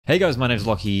Hey guys, my name's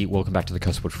Lockie. Welcome back to the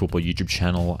Coastwatch Football YouTube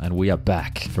channel, and we are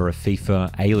back for a FIFA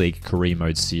A-League Career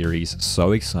Mode series.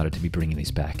 So excited to be bringing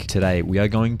this back. Today, we are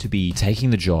going to be taking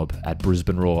the job at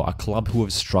Brisbane Roar, a club who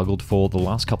have struggled for the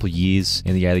last couple of years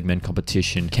in the A-League Men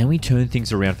competition. Can we turn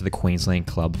things around for the Queensland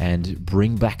club and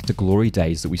bring back the glory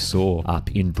days that we saw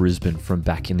up in Brisbane from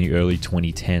back in the early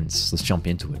 2010s? Let's jump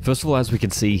into it. First of all, as we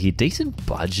can see here, decent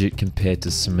budget compared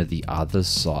to some of the other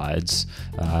sides.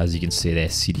 As you can see there,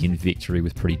 City and Victory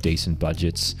with pretty decent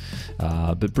budgets,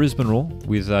 but Brisbane Roar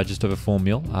with just over 4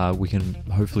 mil, we can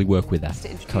hopefully work with that.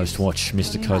 Coastwatch,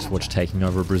 Mr. Coastwatch taking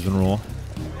over Brisbane Roar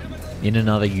in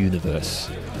another universe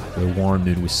where Warren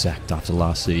Moon was sacked after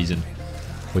last season.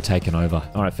 We're taking over.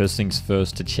 All right, first things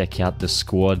first, to check out the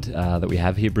squad that we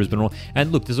have here, Brisbane Roar.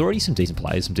 And look, there's already some decent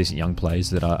players, some decent young players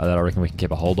that I reckon we can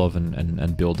keep a hold of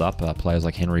and build up. Players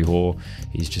like Henry Hoare,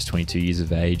 he's just 22 years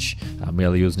of age.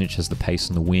 Meli Uznic has the pace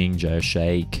on the wing. Jay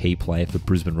O'Shea, key player for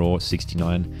Brisbane Roar,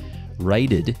 69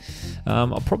 rated.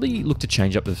 I'll probably look to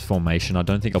change up the formation. I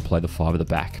don't think I'll play the 5 at the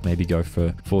back. Maybe go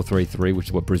for 4-3-3, which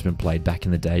is what Brisbane played back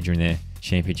in the day during their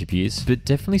championship years. But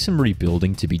definitely some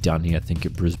rebuilding to be done here, I think,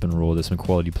 at Brisbane Roar. There's some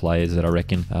quality players that I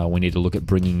reckon we need to look at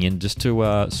bringing in just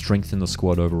to strengthen the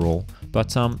squad overall.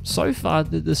 But so far,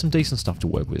 there's some decent stuff to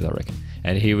work with, I reckon.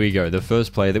 And here we go. The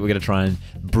first player that we're going to try and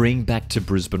bring back to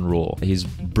Brisbane Roar. His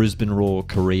Brisbane Roar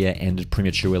career ended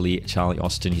prematurely. Charlie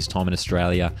Austin, his time in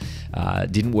Australia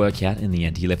didn't work out in the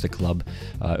end. He left the club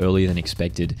earlier than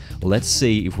expected. Let's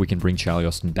see if we can bring Charlie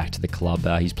Austin back to the club.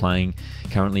 He's playing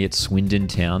currently at Swindon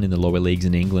Town in the lower leagues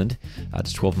in England.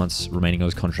 Just 12 months remaining on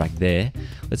his contract there.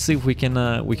 Let's see if we can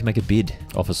make a bid.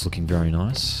 Office looking very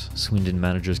nice. Swindon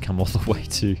managers come all the way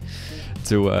to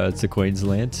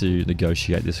Queensland to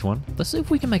negotiate this one. Let's see if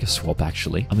we can make a swap,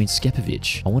 actually. I mean,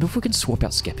 Skepovic. I wonder if we can swap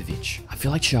out Skepovic. I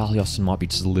feel like Charlie Austin might be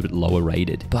just a little bit lower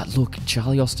rated. But look,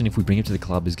 Charlie Austin, if we bring him to the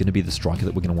club, is going to be the striker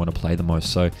that we're going to want to play the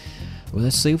most. So well,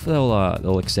 let's see if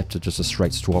they'll accept just a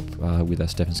straight swap with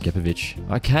Stefan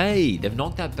Skepovic. Okay, they've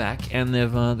knocked that back, and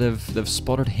they've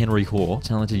spotted Henry Hoare,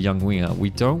 talented young winger. We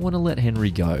don't want to let Henry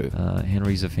go.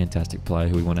 Henry's a fantastic player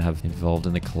who we want to have involved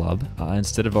in the club.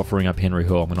 Instead of offering up Henry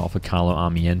Hoare, I'm going to offer Carlo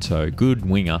Armiento, good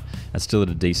winger, and still at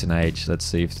a decent age. Let's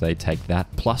see if they take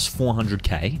that. Plus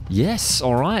 400k. Yes,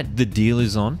 all right, the deal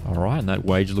is on. All right, and that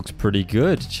wage looks pretty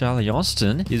good. Charlie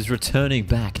Austin is returning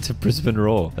back to Brisbane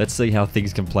Roar. Let's see how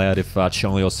things can play out if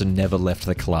Charlie Austin never left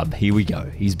the club. Here we go.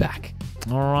 He's back.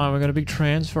 All right, we've got a big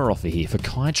transfer offer here for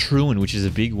Kai Truin, which is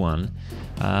a big one.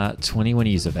 21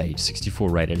 years of age, 64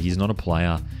 rated. He's not a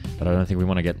player that I don't think we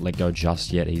want to let go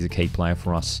just yet. He's a key player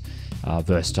for us.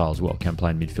 Versatile as well, can play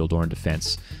in midfield or in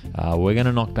defence. We're going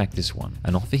to knock back this one.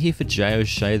 An offer here for Jay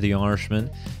O'Shea, the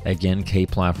Irishman. Again, key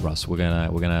player for us. We're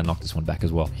gonna knock this one back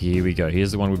as well. Here we go.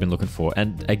 Here's the one we've been looking for.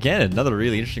 And again, another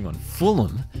really interesting one.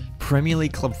 Fulham, Premier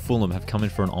League club Fulham, have come in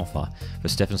for an offer for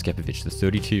Stefan Skepovic, the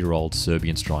 32-year-old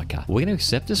Serbian striker. We're going to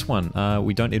accept this one.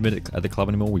 We don't admit it at the club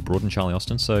anymore. We brought in Charlie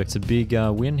Austin, so it's a big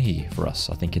win here for us,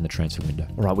 I think, in the transfer window.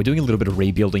 All right, we're doing a little bit of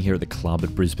rebuilding here at the club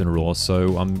at Brisbane Roar,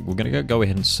 so we're going to go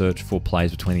ahead and search for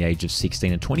players between the age of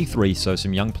 16 and 23, so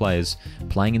some young players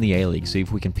playing in the A-League. See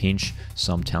if we can pinch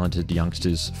some talented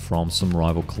youngsters from some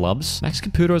rival clubs. Max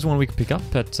Caputo is one we can pick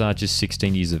up at just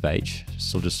 16 years of age.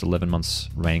 Still just 11 months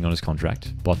remaining on his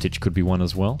contract. Botic could be one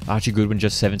as well. Archie Goodwin,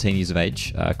 just 17 years of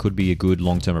age, could be a good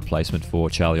long-term replacement for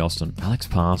Charlie Austin. Alex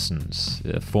Parsons,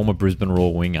 former Brisbane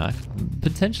Roar winger,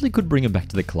 potentially could bring him back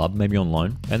to the club, maybe on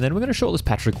loan. And then we're going to shortlist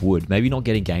Patrick Wood, maybe not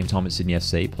getting game time at Sydney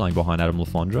FC, playing behind Adam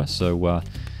Lafondra, so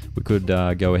we could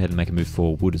go ahead and make a move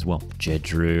for Wood as well. Jed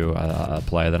Drew, a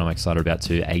player that I'm excited about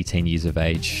too, 18 years of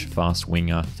age, fast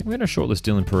winger. I think we're going to shortlist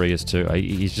Dylan Perias too.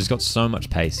 He's just got so much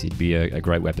pace. He'd be a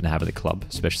great weapon to have at the club,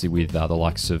 especially with the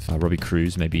likes of Robbie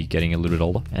Cruz, maybe getting a little bit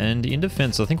older. And in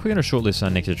defence, I think we're going to shortlist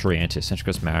Nectar Triantis, Central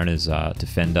Coast Mariners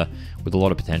defender with a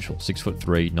lot of potential.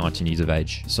 6'3", 19 years of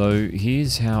age. So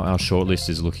here's how our shortlist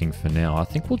is looking for now. I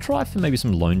think we'll try for maybe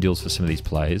some loan deals for some of these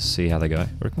players, see how they go. I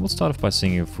reckon we'll start off by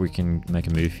seeing if we can make a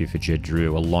move here for Jed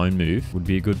Drew. A loan move would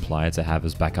be a good player to have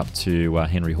as backup to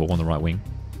Henry Hoare on the right wing.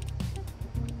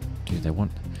 Dude, they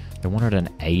wanted an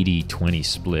 80-20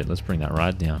 split. Let's bring that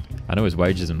right down. I know his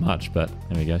wage isn't much, but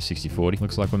there we go, 60-40.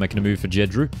 Looks like we're making a move for Jed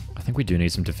Drew. I think we do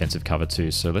need some defensive cover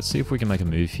too, so let's see if we can make a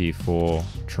move here for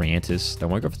Triantis. They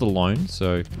won't go for the loan,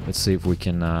 so let's see if we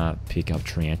can pick up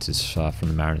Triantis from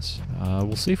the Mariners.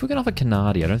 We'll see if we can offer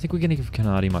Canardi. I don't think we're going to give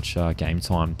Canardi much game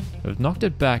time. They've knocked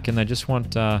it back, and they just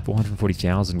want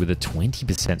 440,000 with a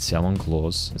 20% sell-on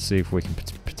clause. Let's see if we can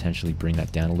potentially bring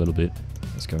that down a little bit.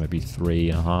 Let's go maybe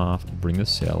 3.5. Bring the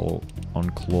sell on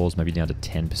clause maybe down to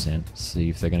 10%. See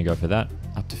if they're going to go for that.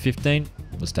 Up to 15.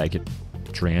 Let's take it.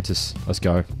 Triantis, let's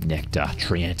go. Nectar,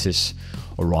 Triantis,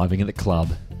 arriving at the club.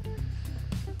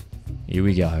 Here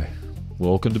we go.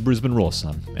 Welcome to Brisbane Roar,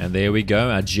 son. And there we go.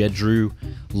 Our Jedru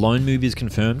loan move is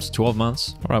confirmed. 12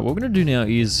 months. All right, what we're going to do now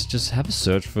is just have a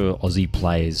search for Aussie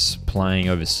players playing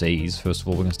overseas. First of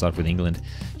all, we're going to start with England,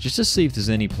 just to see if there's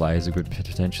any players that could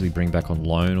potentially bring back on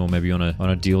loan or maybe on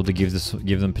a deal to give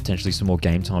them potentially some more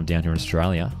game time down here in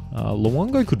Australia.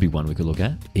 Luongo could be one we could look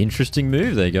at. Interesting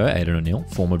move. There you go. Aidan O'Neill,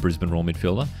 former Brisbane Roar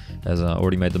midfielder, has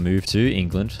already made the move to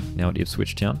England, now at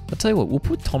Ipswich Town. I'll tell you what, we'll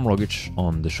put Tom Rogic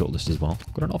on the shortlist as well.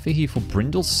 Got an offer here for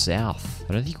Brindle South.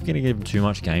 I don't think we're going to give him too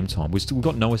much game time. We've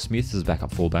got Noah Smith as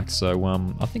backup fullback, so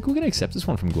I think we're going to accept this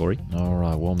one from Glory. All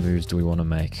right, what moves do we want to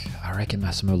make? I reckon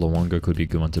Massimo Luongo could be a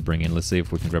good one to bring in. Let's see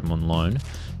if we can grab him on loan.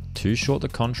 Too short the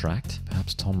contract.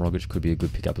 Perhaps Tom Rogic could be a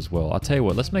good pickup as well. I'll tell you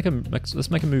what, let's make a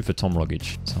move for Tom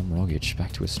Rogic. Tom Rogic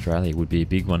back to Australia would be a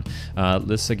big one.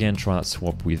 Let's again try that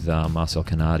swap with Marcel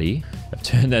Canardi. I've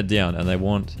turned that down, and they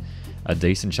want a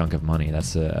decent chunk of money.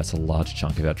 That's a large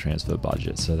chunk of our transfer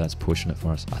budget, so that's pushing it for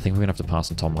us. I think we're gonna have to pass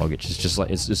on Tom Rogic. It's just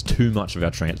like it's just too much of our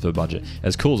transfer budget.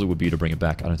 As cool as it would be to bring it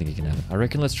back, I don't think he can have it. I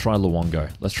reckon let's try Luongo.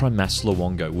 Let's try Mass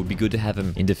Luongo. Would be good to have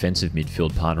him in defensive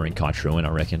midfield, partnering Kai Truin, I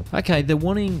reckon. Okay, they're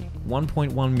wanting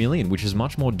 1.1 million, which is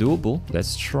much more doable.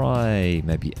 Let's try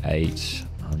maybe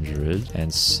 800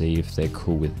 and see if they're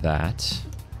cool with that.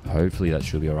 Hopefully that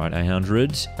should be alright.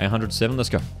 807, let's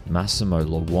go. Massimo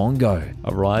Luongo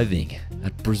arriving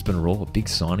at Brisbane Roar. Big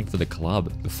signing for the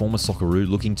club. The former Socceroo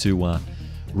looking to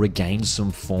regain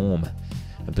some form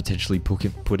and potentially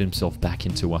put himself back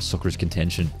into Socceroos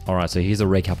contention. Alright, so here's a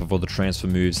recap of all the transfer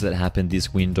moves that happened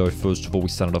this window. First of all, we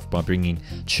started off by bringing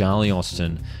Charlie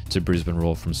Austin to Brisbane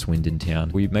Roar from Swindon Town.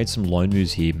 We've made some loan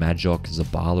moves here. Majok,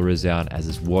 Zabala is out, as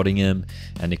is Waddingham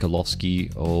and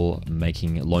Nikolovsky, all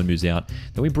making loan moves out.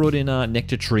 Then we brought in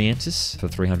Nectar Triantis for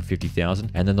 350,000,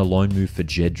 and then the loan move for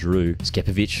Jedru.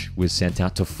 Skepovic was sent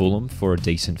out to Fulham for a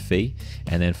decent fee,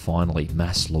 and then finally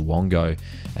Mass Luongo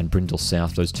and Brindle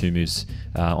South, those two moves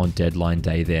on deadline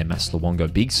day there. Mass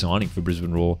Luongo, big signing for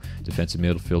Brisbane Roar, defensive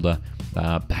midfielder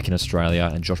back in Australia,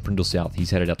 and Josh Brindle South, he's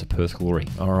headed out to Perth Glory.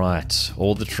 All right,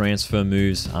 all the transfer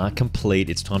moves are complete.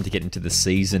 It's time to get into the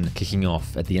season, kicking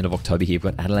off at the end of October here.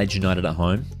 We've got Adelaide United at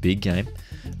home, big game.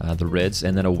 The Reds,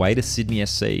 and then away to Sydney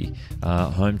SC,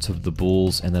 home to the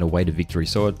Bulls, and then away to Victory.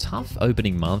 So a tough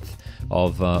opening month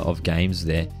of games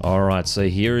there. All right, so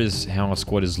here is how our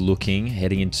squad is looking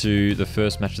heading into the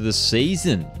first match of the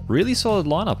season. Really solid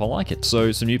lineup, I like it.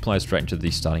 So some new players straight into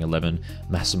the starting 11.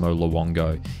 Massimo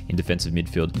Luongo in defensive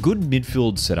midfield. Good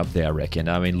midfield setup there, I reckon.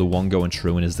 I mean, Luongo and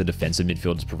Truin as the defensive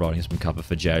midfielders, providing some cover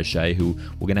for Jay O'Shea, who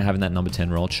we're going to have in that number 10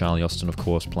 role. Charlie Austin, of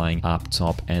course, playing up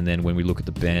top. And then when we look at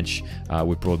the bench,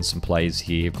 we've brought in some players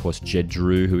here. Of course,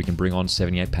 Jedru, who we can bring on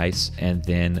 78 pace, and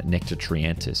then Nectar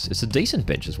Triantis. It's a decent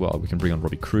bench as well. We can bring on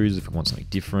Robbie Cruz if we want something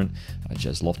different.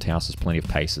 Jazz Lofthouse has plenty of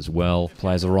pace as well.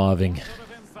 Players arriving.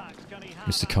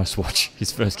 Mr. Coastwatch,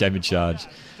 his first game in charge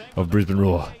of Brisbane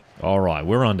Roar. All right,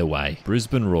 we're underway.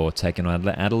 Brisbane Roar taking on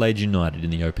Adelaide United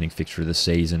in the opening fixture of the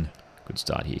season. Good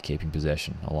start here, keeping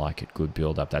possession. I like it. Good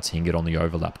build-up. That's Hingett on the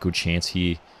overlap. Good chance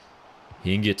here.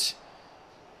 Hingett.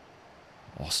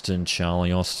 Austin,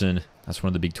 Charlie Austin. That's one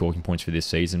of the big talking points for this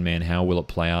season, man. How will it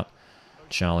play out?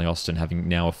 Charlie Austin having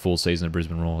now a full season of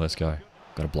Brisbane Roar. Let's go.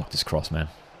 Got to block this cross, man.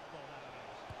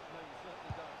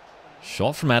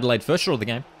 Shot from Adelaide. First shot of the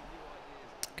game.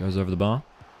 Goes over the bar.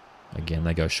 Again,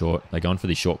 they go short. They're going for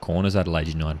these short corners, Adelaide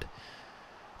United.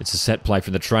 It's a set play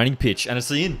from the training pitch, and it's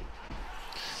the in.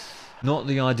 Not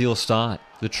the ideal start.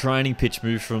 The training pitch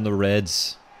move from the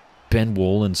Reds. Ben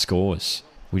Wallen scores.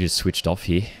 We just switched off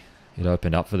here. It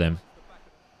opened up for them.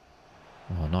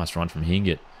 Oh, nice run from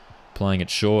Hingett. Playing it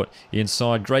short.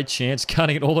 Inside. Great chance.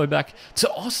 Cutting it all the way back to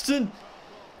Austin.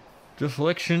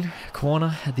 Deflection.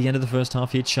 Corner at the end of the first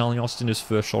half here. Charlie Austin, his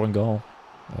first shot on goal.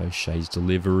 O'Shea's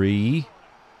delivery.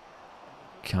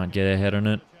 Can't get ahead on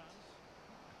it.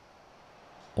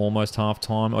 Almost half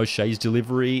time. O'Shea's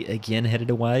delivery. Again headed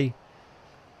away.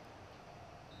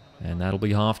 And that'll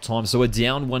be half time. So we're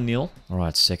down 1-0. All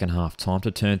right, second half. Time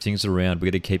to turn things around.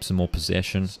 We're going to keep some more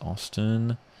possessions.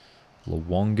 Austin.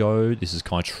 Luongo. This is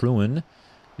Kai Truin.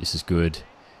 This is good.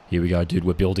 Here we go, dude.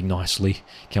 We're building nicely.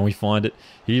 Can we find it?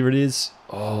 Here it is.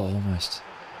 Oh, almost.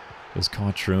 It was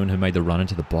Kai Truin who made the run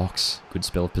into the box. Good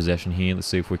spell of possession here. Let's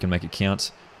see if we can make it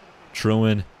count.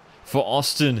 Truin for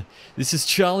Austin. This is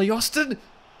Charlie Austin.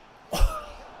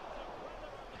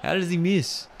 How does he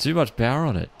miss? Too much power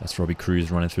on it. That's Robbie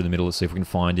Cruz running through the middle. Let's see if we can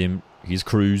find him. Here's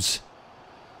Cruz.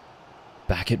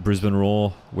 Back at Brisbane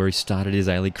Roar, where he started his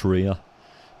A-League career.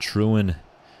 Truin.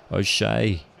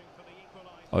 O'Shea.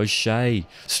 O'Shea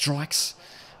strikes.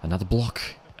 Another block.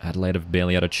 Adelaide have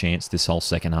barely had a chance this whole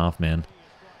second half, man.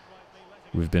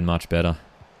 We've been much better.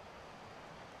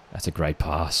 That's a great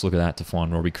pass. Look at that to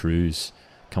find Robbie Cruz.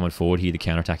 Coming forward here, the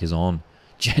counter-attack is on.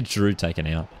 Jed Drew taken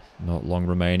out. Not long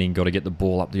remaining. Got to get the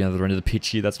ball up the other end of the pitch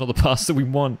here. That's not the pass that we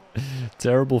want.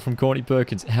 Terrible from Courtney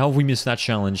Perkins. How have we missed that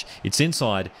challenge? It's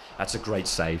inside. That's a great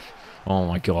save. Oh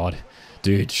my God.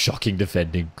 Dude, shocking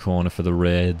defending. Corner for the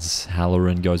Reds.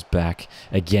 Halloran goes back.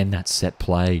 Again, that set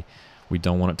play. We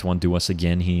don't want it to undo us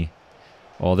again here.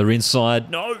 Oh, they're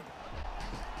inside. No!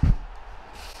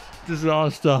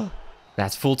 Disaster.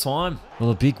 That's full time.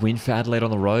 Well, a big win for Adelaide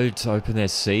on the road to open their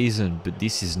season, but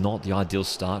this is not the ideal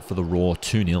start for the Roar.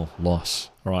 2-0 loss.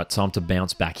 All right, time to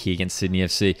bounce back here against Sydney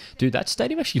FC. Dude, that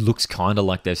stadium actually looks kind of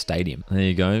like their stadium. There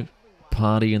you go.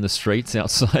 Party in the streets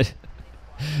outside.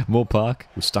 Moore Park.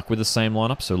 We're stuck with the same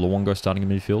lineup, so Luongo starting in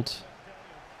midfield.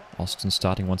 Austin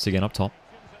starting once again up top.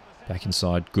 Back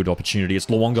inside. Good opportunity. It's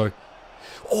Luongo.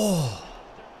 Oh!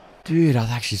 Dude, I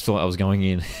actually thought I was going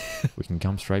in. We can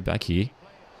come straight back here.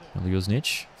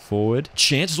 Liosnich, forward.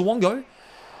 Chance, Luongo.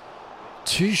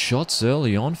 2 shots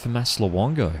early on for Mas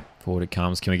Luongo. Forward it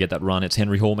comes. Can we get that run? It's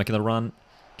Henry Hall making the run.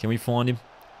 Can we find him?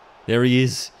 There he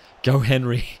is. Go,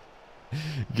 Henry.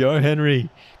 Go, Henry.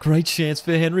 Great chance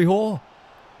for Henry Hall.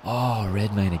 Oh,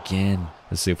 Redmayne again.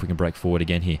 Let's see if we can break forward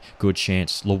again here. Good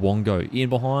chance. Luongo in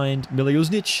behind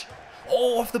Miliusnich.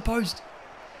 Oh, off the post.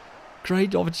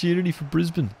 Great opportunity for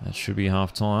Brisbane. That should be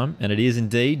half-time. And it is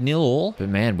indeed 0-0. But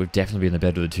man, we've definitely been the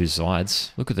better of the two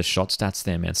sides. Look at the shot stats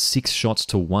there, man. 6 shots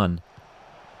to 1.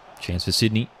 Chance for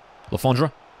Sydney.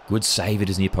 Lafondra. Good save at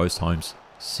his near post, Holmes.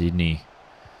 Sydney.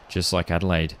 Just like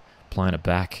Adelaide. Playing it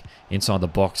back. Inside the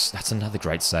box. That's another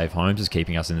great save. Holmes is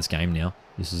keeping us in this game now.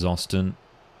 This is Austin.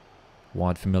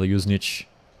 Wide for Miliusnich.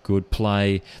 Good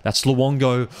play. That's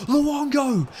Luongo.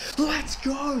 Luongo! Let's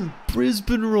go!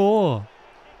 Brisbane Roar.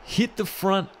 Hit the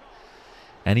front.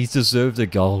 And he's deserved a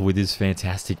goal with his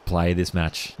fantastic play this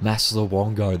match. Mas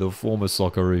Luongo, the former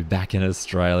Socceroo, back in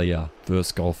Australia.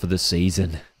 First goal for the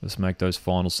season. Let's make those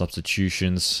final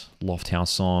substitutions.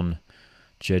 Lofthouse on.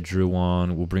 Jed Drew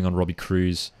on. We'll bring on Robbie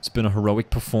Cruz. It's been a heroic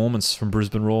performance from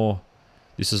Brisbane Roar.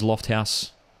 This is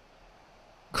Lofthouse.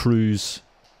 Cruz.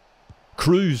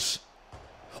 Cruz.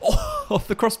 Oh, off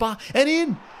the crossbar and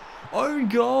in. Own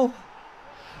goal.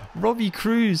 Robbie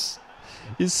Cruz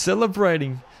is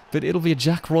celebrating, but it'll be a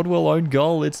Jack Rodwell own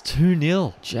goal. It's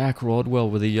 2-0. Jack Rodwell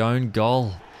with a own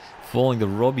goal, following the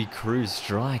Robbie Cruz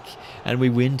strike, and we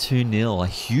win 2-0. A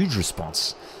huge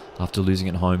response after losing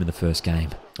at home in the first game.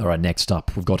 All right, next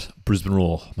up, we've got Brisbane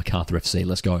Roar, Macarthur FC.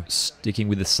 Let's go. Sticking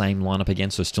with the same lineup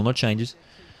again, so still no changes.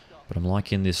 But I'm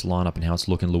liking this lineup and how it's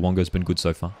looking. Luongo's been good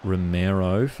so far.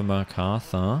 Romero for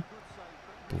Macarthur.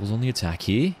 Ball's on the attack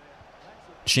here.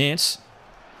 Chance.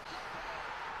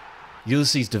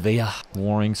 Ulysses Devere.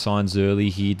 Warring signs early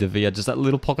here. Devere, just that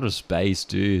little pocket of space,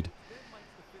 dude.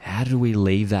 How do we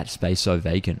leave that space so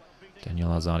vacant? Daniel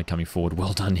Arzani coming forward.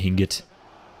 Well done, Hingett.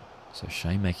 So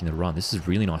Shane making the run. This is a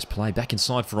really nice play. Back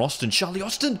inside for Austin. Charlie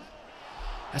Austin.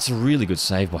 That's a really good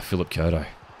save by Philip Curto.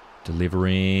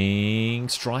 Delivering.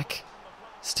 Strike.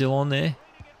 Still on there.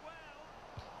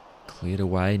 Cleared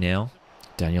away now.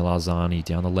 Daniel Arzani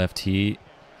down the left here.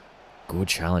 Good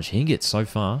challenge. Hingett so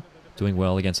far. Doing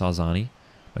well against Arzani.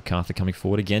 Macarthur coming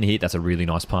forward again here. That's a really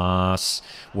nice pass.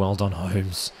 Well done,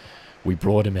 Holmes. We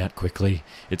brought him out quickly.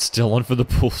 It's still on for the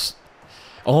Bulls.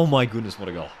 Oh my goodness, what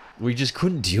a goal. We just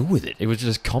couldn't deal with it. It was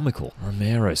just comical.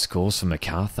 Romero scores for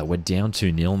Macarthur. We're down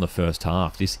 2-0 in the first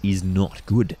half. This is not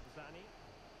good.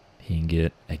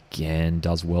 Hingett again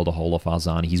does well to hold off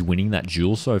Arzani. He's winning that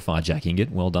duel so far, Jack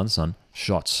Hingett. Well done, son.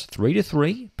 Shots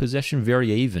 3-3. Possession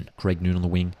very even. Craig Noon on the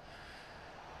wing.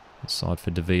 Inside for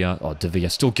Devere. Oh, Devere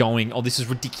still going. Oh, this is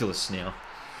ridiculous now.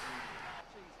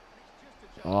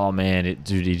 Oh, man.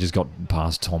 Dude, he just got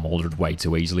past Tom Aldred way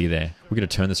too easily there. We're going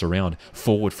to turn this around.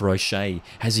 Forward for O'Shea.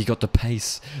 Has he got the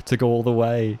pace to go all the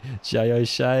way? Jay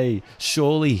O'Shea.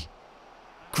 Surely.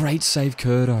 Great save,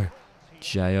 Curto.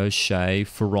 Jay O'Shea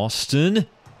for Austin.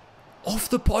 Off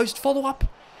the post. Follow up.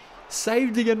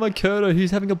 Saved again by Curto,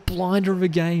 who's having a blinder of a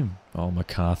game. Oh,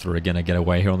 Macarthur are going to get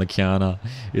away here on the counter.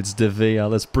 It's Devere.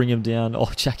 Let's bring him down.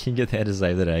 Oh, Jack Hingett there to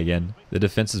save the day again. The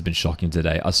defense has been shocking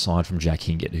today, aside from Jack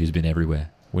Hingett, who's been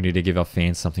everywhere. We need to give our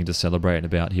fans something to celebrate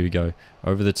about. Here we go.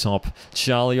 Over the top.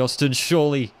 Charlie Austin,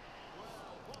 surely.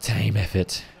 Team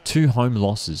effort. 2 home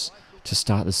losses to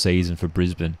start the season for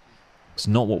Brisbane. It's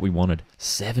not what we wanted.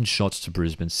 7 shots to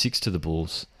Brisbane, 6 to the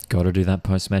Bulls. Got to do that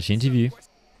post-match interview.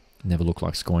 Never looked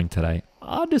like scoring today.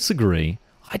 I disagree.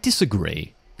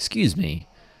 Excuse me.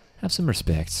 Have some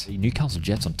respect. The Newcastle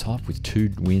Jets on top with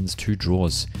 2 wins, 2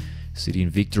 draws. City in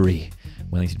victory.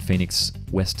 Wellington Phoenix,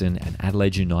 Western and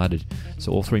Adelaide United.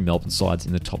 So all 3 Melbourne sides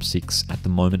in the top 6 at the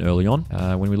moment early on.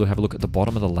 When we have a look at the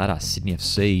bottom of the ladder, Sydney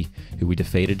FC, who we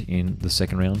defeated in the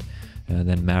second round.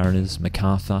 Then Mariners,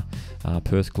 Macarthur,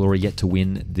 Perth Glory yet to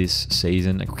win this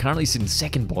season. We're currently sitting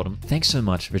second bottom. Thanks so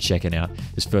much for checking out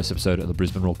this first episode of the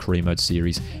Brisbane Roar Career Mode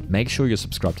series. Make sure you're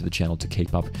subscribed to the channel to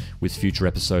keep up with future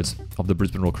episodes of the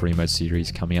Brisbane Roar Career Mode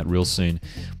series coming out real soon.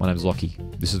 My name is Lockie.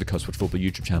 This is the Coastwatch Football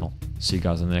YouTube channel. See you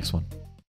guys in the next one.